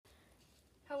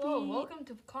Hello, welcome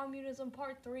to Communism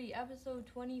Part 3, Episode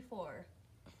 24.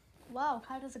 Wow,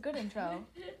 Kai does a good intro.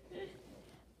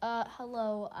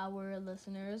 Hello, our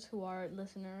listeners who are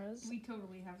listeners. We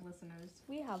totally have listeners.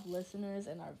 We have listeners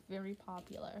and are very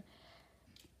popular.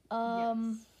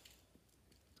 Yes.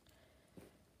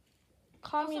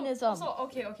 Communism. Also,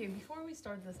 okay, before we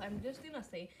start this, I'm just gonna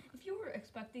say, if you were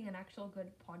expecting an actual good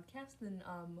podcast, then,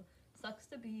 sucks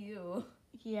to be you.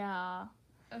 Yeah.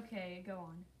 Okay, go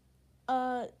on.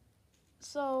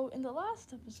 So in the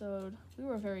last episode, we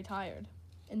were very tired.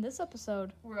 In this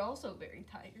episode, We're also very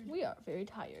tired. we are very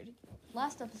tired.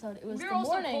 Last episode, it was We're the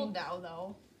also morning. cold now,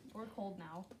 though. We're cold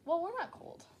now. Well, we're not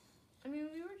cold. I mean,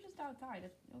 we were just outside.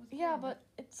 It was cold. Yeah, but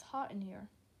it's hot in here.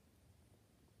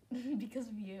 because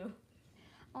of you.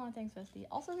 Oh, thanks, Bestie.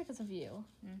 Also because of you.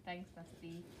 Thanks,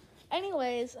 bestie.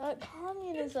 Anyways,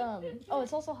 communism. Oh,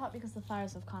 it's also hot because of the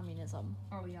fires of communism.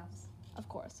 Oh, yes. Of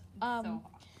course. So hot.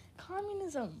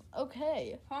 Communism.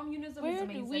 Okay. Communism Where is do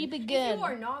amazing. we begin? If you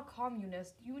are not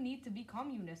communist, you need to be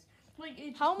communist. Like,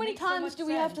 it How just many makes so times much do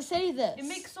we have to sense. say this? It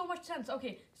makes so much sense.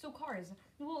 Okay, so cars.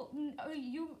 Well,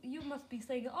 you must be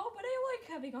saying, oh, but I like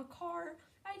having a car.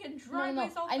 I can drive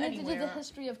myself I need anywhere. to do the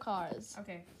history of cars.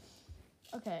 Okay.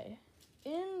 Okay.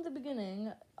 In the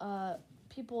beginning,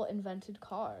 people invented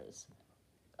cars.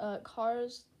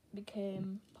 Cars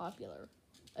became popular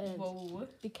and Whoa.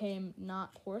 became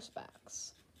not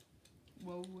horsebacks.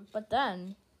 Whoa. But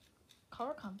then,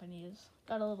 car companies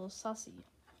got a little sussy.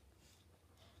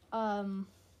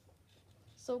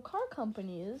 So car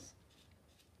companies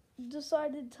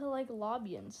decided to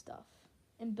lobby and stuff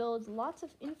and build lots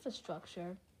of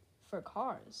infrastructure for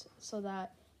cars so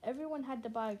that everyone had to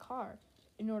buy a car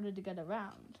in order to get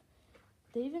around.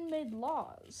 They even made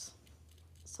laws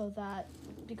so that,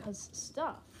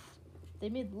 they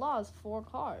made laws for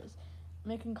cars,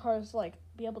 making cars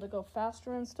be able to go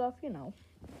faster and stuff,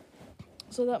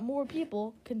 so that more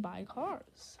people can buy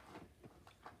cars.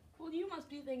 Well, you must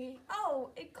be thinking,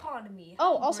 oh, economy.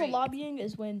 Oh, how also great. lobbying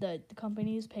is when the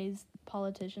companies pays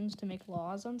politicians to make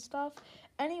laws and stuff.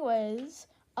 Anyways,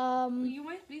 You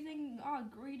might be thinking, oh,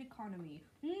 great economy.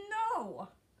 No!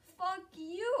 Fuck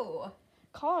you!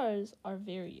 cars are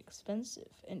very expensive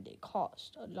and they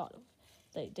cost a lot of.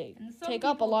 They And some take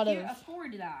up a lot of. can't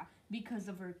afford that because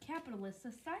of our capitalist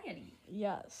society.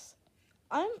 Yes,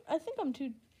 I think I'm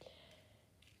too.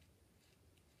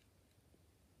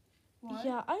 What?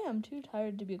 Yeah, I am too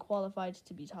tired to be qualified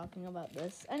to be talking about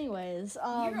this. Anyways,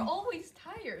 You're always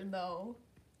tired, though.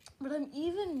 but I'm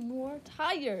even more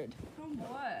tired From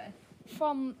what?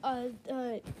 from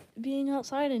being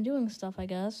outside and doing stuff, I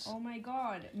guess. Oh my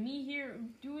god, me here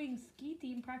doing ski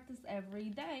team practice every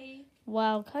day.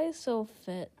 Wow, Kai's so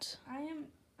fit. I am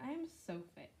so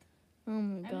fit. Oh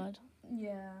my god.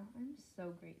 Yeah, I'm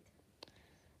so great.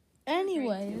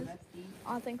 Anyways, Great too, bestie.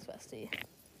 aw, thanks, Bestie.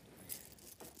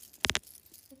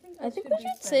 I I think we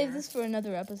should save this for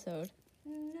another episode.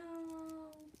 No.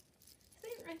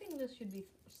 I think this should be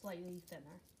slightly thinner.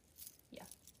 Yeah.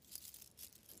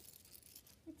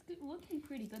 It's good, looking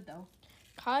pretty good though.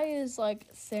 Kai is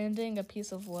sanding a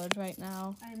piece of wood right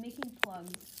now. I'm making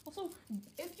plugs. Also,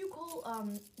 if you call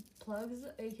plugs,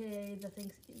 aka the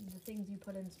things you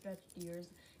put in stretched ears,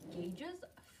 gauges,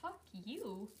 fuck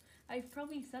you. I've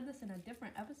probably said this in a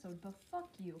different episode, but fuck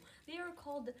you. They are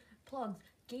called plugs.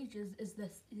 Gauges is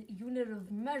this unit of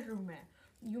measurement.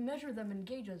 You measure them in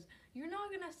gauges. You're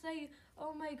not gonna say,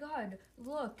 oh my god,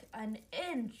 look, an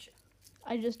inch.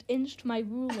 I just inched my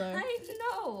ruler. I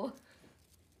know.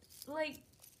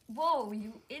 Whoa,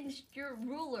 you inched your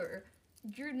ruler.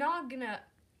 You're not gonna,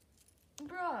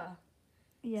 bruh.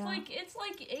 Yeah. It's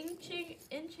like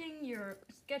inching your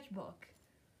sketchbook.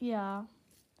 Yeah.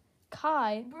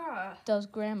 Kai Bruh. does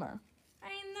grammar. I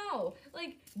know.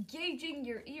 Gauging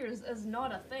your ears is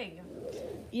not a thing.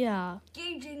 Yeah.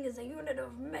 Gauging is a unit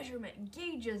of measurement.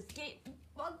 Gauges,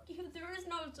 fuck you, there is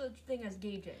no such thing as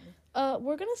gauging.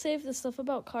 We're gonna save the stuff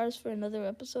about cars for another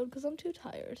episode because I'm too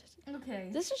tired. Okay.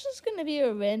 This is just gonna be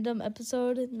a random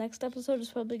episode. Next episode is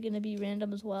probably gonna be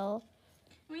random as well.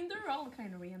 I mean, they're all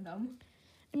kind of random.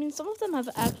 I mean, some of them have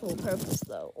actual purpose,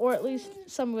 though. Or at least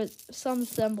some with some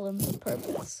semblance of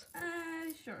purpose.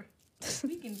 Sure.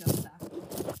 We can go with that.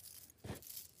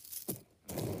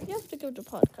 You have to give the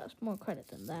podcast more credit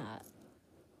than that.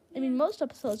 I mean, most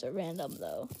episodes are random,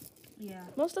 though. Yeah.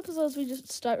 Most episodes we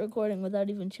just start recording without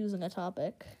even choosing a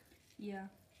topic. Yeah.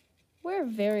 We're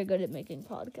very good at making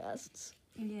podcasts.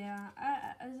 Yeah.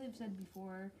 As I've said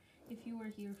before, if you were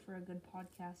here for a good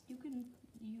podcast, you're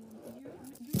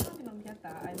not gonna get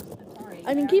that. I'm sorry.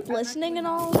 I mean, keep listening and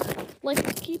all.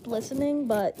 Keep listening,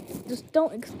 but just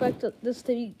don't expect this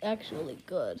to be actually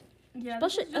good. Yeah,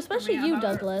 this is just a especially rant you, about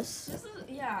our- Douglas. This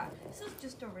is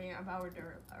just a rant about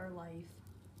our life.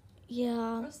 Yeah.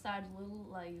 Our sad little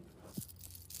life.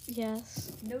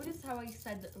 Yes. Notice how I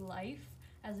said life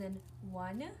as in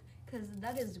one, because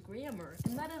that is grammar,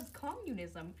 and that is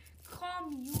communism.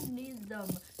 Communism.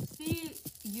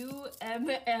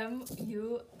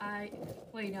 C-U-M-M-U-I.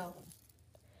 Wait, no.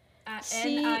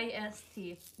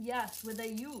 N-I-S-T. Yes, with a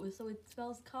U, so it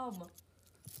spells cum.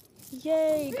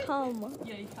 Yay, come.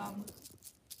 Yay, cum.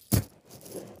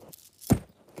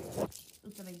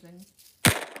 It's amazing.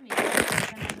 10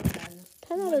 out of 10.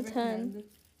 10 out Would of 10. recommend.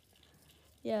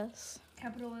 Yes.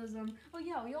 Capitalism. Oh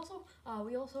yeah, we also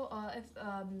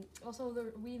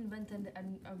we invented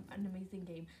an amazing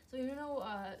game. So you know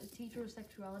teacher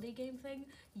sexuality game thing?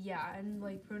 Yeah, and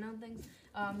like pronoun things.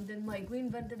 Then like we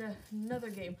invented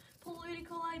another game,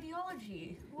 political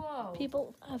ideology. Whoa.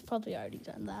 People have probably already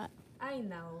done that. I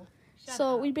know. Shut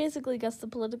So up. we basically guess the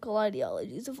political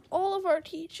ideologies of all of our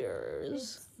teachers.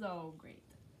 It's so great.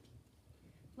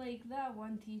 Like that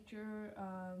one teacher,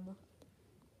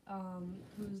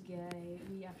 who's gay.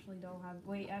 We actually don't have.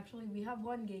 Wait, actually, we have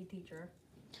one gay teacher.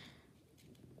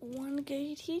 One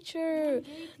gay teacher. One gay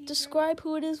teacher. Describe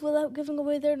who it is without giving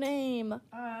away their name.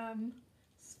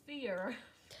 Sphere.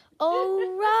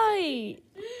 Oh, right.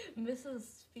 Mrs.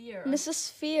 Sphere. Mrs.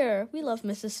 Sphere. We love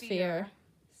Mrs. Sphere.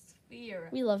 Sphere.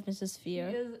 We love Mrs.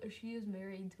 Sphere. She is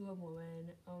married to a woman.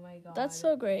 Oh my god. That's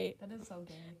so great. That is so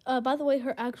gay. By the way,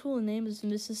 her actual name is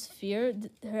Mrs. Sphere.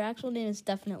 Her actual name is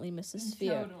definitely Mrs.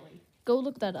 Sphere. Totally. Go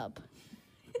look that up.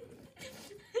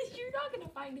 You're not gonna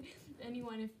find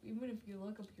anyone even if you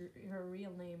look up her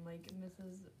real name, like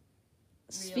Mrs.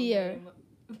 Sphere.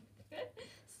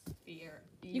 Sphere.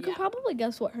 You can probably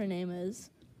guess what her name is.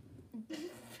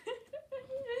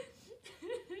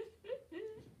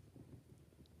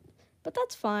 But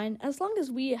that's fine. As long as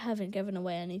we haven't given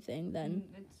away anything, then...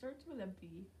 It starts with a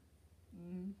B.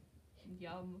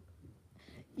 Yum.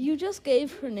 You just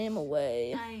gave her name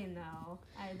away. I know.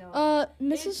 I don't.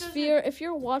 Mrs. doesn't- Sphere, if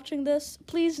you're watching this,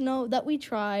 please know that we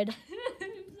tried.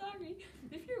 I'm sorry.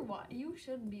 If you're you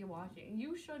should be watching.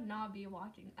 You should not be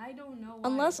watching. I don't know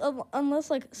why. Unless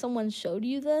like someone showed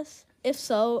you this. If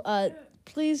so,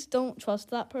 please don't trust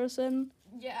that person.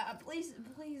 Yeah, please,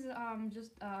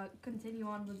 just continue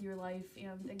on with your life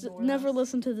and ignore Never us.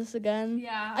 listen to this again.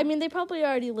 Yeah. I mean, they probably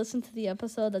already listened to the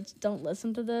episode that's don't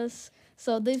listen to this.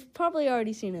 So they've probably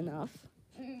already seen enough.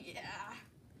 Yeah.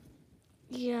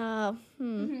 Yeah.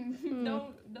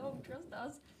 Don't trust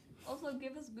us. Also,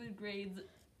 give us good grades.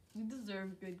 We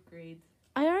deserve good grades.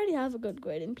 I already have a good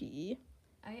grade in PE.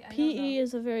 I don't PE know.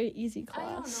 is a very easy I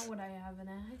don't class. know what I have in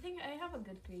it. I think I have a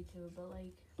good grade too, but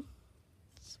like...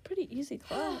 It's a pretty easy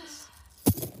class.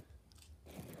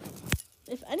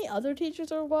 If any other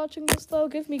teachers are watching this, though,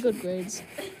 give me good grades.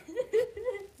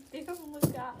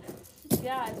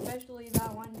 Yeah, especially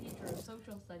that one teacher,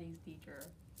 social studies teacher.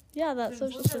 Yeah, that She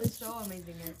social was studies. so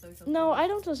amazing at social No, studies. I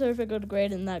don't deserve a good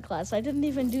grade in that class. I didn't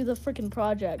even do the freaking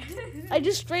project. I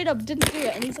just straight up didn't do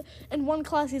it. And he's in one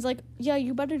class, he's like, "Yeah,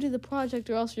 you better do the project,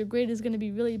 or else your grade is gonna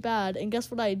be really bad." And guess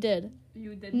what I did?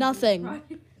 You did Nothing.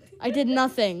 I did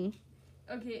nothing.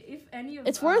 Okay, if any of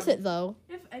It's worth it though.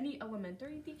 If any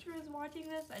elementary teacher is watching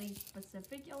this, any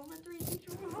specific elementary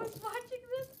teacher who is watching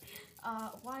this,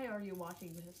 why are you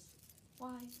watching this?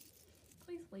 Why?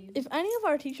 Please leave. If any of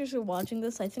our teachers are watching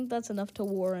this, I think that's enough to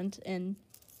warrant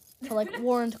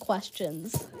warrant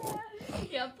questions.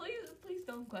 Yeah, please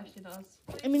don't question us.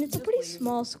 I mean, it's a Just pretty leave.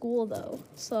 small school though,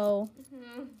 so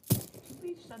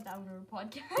Please shut down our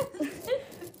podcast.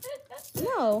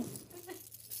 no.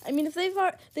 I mean, if they've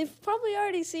probably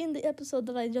already seen the episode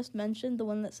that I just mentioned, the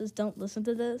one that says "Don't listen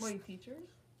to this." Wait, teachers?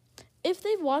 If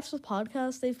they've watched the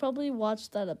podcast, they've probably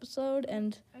watched that episode,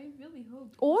 and I really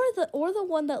hope. or the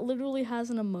one that literally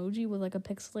has an emoji with like a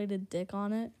pixelated dick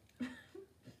on it.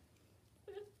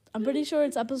 I'm pretty sure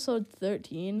it's episode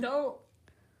 13. Don't.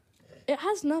 It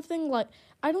has nothing like...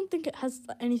 I don't think it has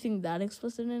anything that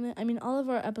explicit in it. I mean, all of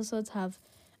our episodes have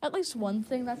at least one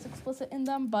thing that's explicit in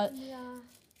them, but... Yeah.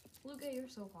 Luca, you're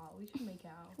so hot. We should make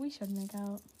out. We should make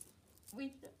out.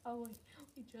 We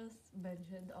just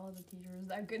mentioned all the teachers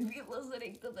that could be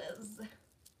listening to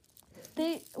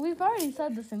this. We've already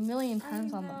said this a million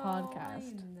times on the podcast.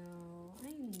 I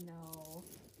know.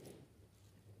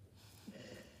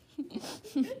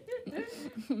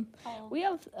 Help. We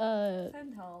have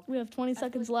Send help. we have 20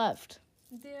 seconds left.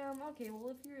 Damn, okay, well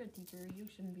if you're a teacher, you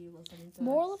shouldn't be listening to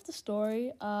Moral this. of the story,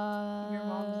 Your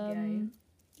mom's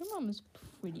gay. Your mom is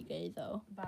pretty gay though. Bye.